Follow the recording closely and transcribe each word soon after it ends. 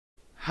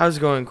How's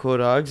it going,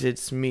 Cooldogs?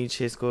 It's me,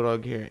 Chase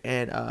Cooldag here,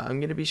 and I'm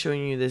going to be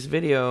showing you this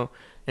video,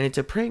 and it's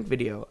a prank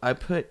video. I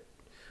put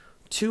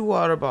 2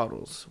 water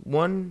bottles.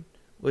 One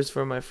was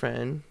for my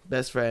friend,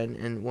 best friend,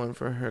 and one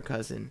for her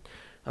cousin.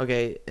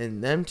 Okay,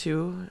 and them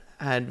 2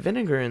 had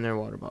vinegar in their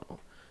water bottle.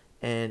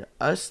 And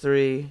us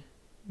 3,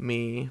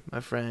 me, my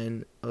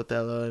friend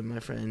Othello, and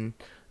my friend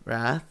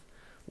Wrath,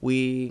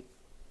 we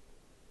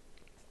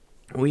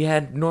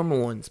had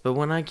normal ones. But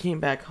when I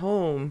came back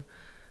home,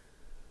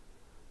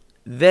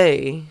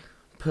 they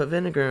put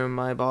vinegar in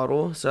my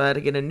bottle, so I had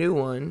to get a new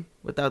one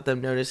without them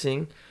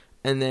noticing.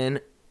 And then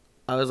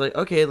I was like,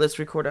 okay, let's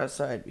record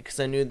outside, because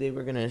I knew they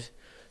were gonna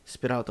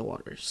spit out the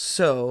water.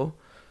 So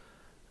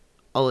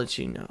I'll let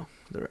you know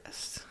the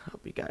rest.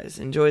 Hope you guys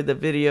enjoyed the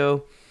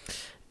video,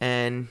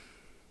 and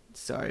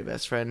sorry,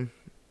 best friend,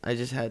 I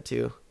just had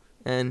to.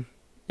 And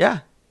yeah,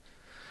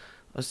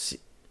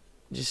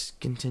 just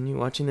continue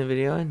watching the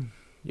video and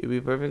you'll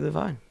be perfectly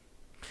fine.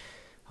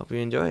 Hope you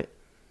enjoy it.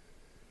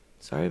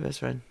 Sorry, best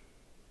friend.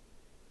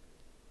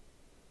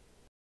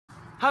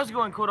 How's it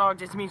going,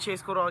 Cooldogs? It's me,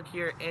 Chase Cooldag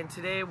here, and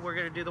today we're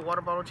gonna do the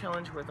water bottle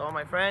challenge with all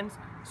my friends.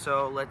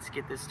 So let's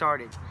get this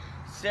started.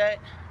 Set,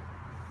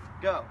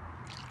 go.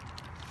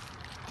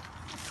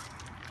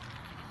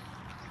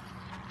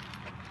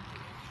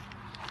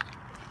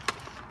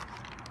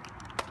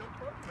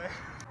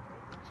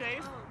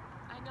 Chase? Oh,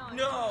 I know.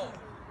 No.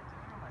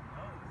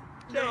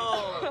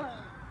 No.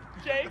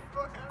 Chase?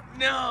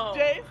 No.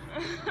 Chase?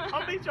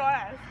 I'll beat your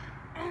ass.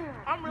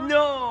 I'm really.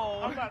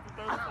 No. I'm about to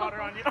throw this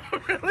water on you.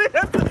 I'm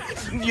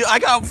really. I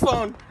got a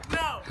phone.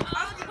 No.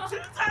 I'm gonna get 2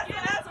 times the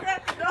ass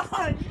crack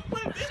done. You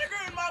put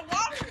vinegar in my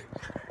water.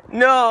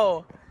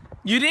 No.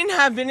 You didn't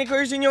have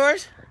vinegars in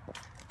yours?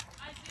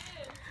 I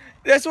did.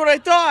 That's what I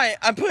thought.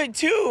 I put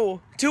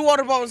 2. 2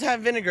 water bottles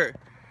have vinegar.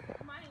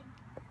 Mine.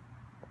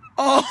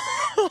 Oh.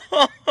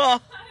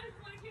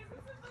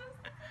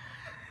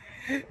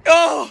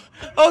 Oh.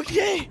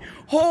 Okay.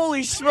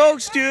 Holy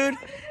smokes, dude.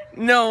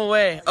 No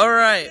way. All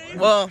right.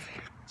 Well,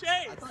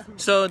 Chase.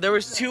 so there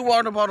was 2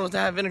 water bottles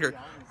that have vinegar,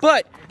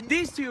 but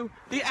these 2,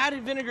 they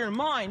added vinegar in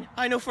mine.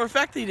 I know for a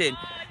fact they did.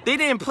 They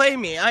didn't play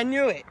me. I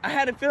knew it. I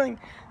had a feeling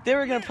they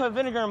were gonna put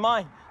vinegar in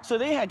mine. So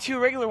they had 2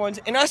 regular ones,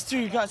 and us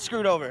 3 got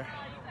screwed over.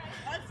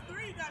 Us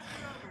 3 got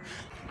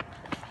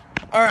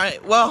screwed over. All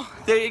right. Well,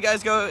 there you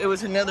guys go. It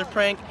was another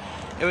prank.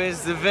 It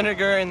was the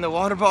vinegar in the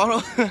water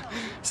bottle.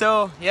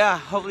 So yeah,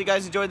 hopefully you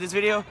guys enjoyed this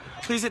video.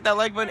 Please hit that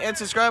like button and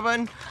subscribe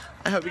button.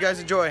 I hope you guys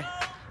enjoy.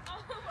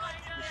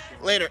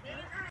 Later.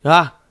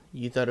 Ah,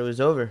 you thought it was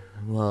over.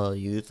 Well,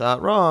 you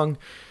thought wrong.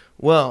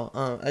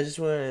 Well, I just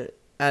want to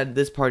add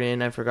this part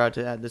in. I forgot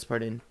to add this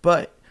part in.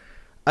 But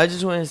I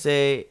just want to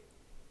say,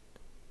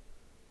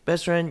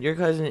 best friend, your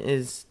cousin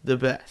is the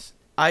best.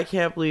 I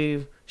can't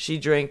believe she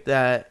drank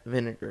that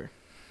vinegar.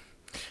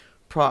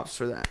 Props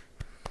for that.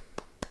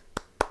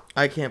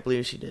 I can't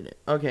believe she did it.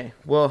 Okay,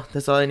 well,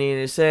 that's all I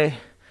needed to say.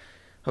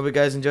 Hope you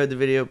guys enjoyed the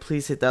video.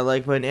 Please hit that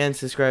like button and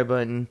subscribe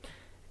button.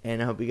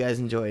 And I hope you guys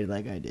enjoyed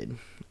like I did.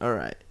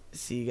 Alright,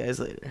 see you guys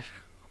later.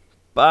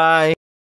 Bye.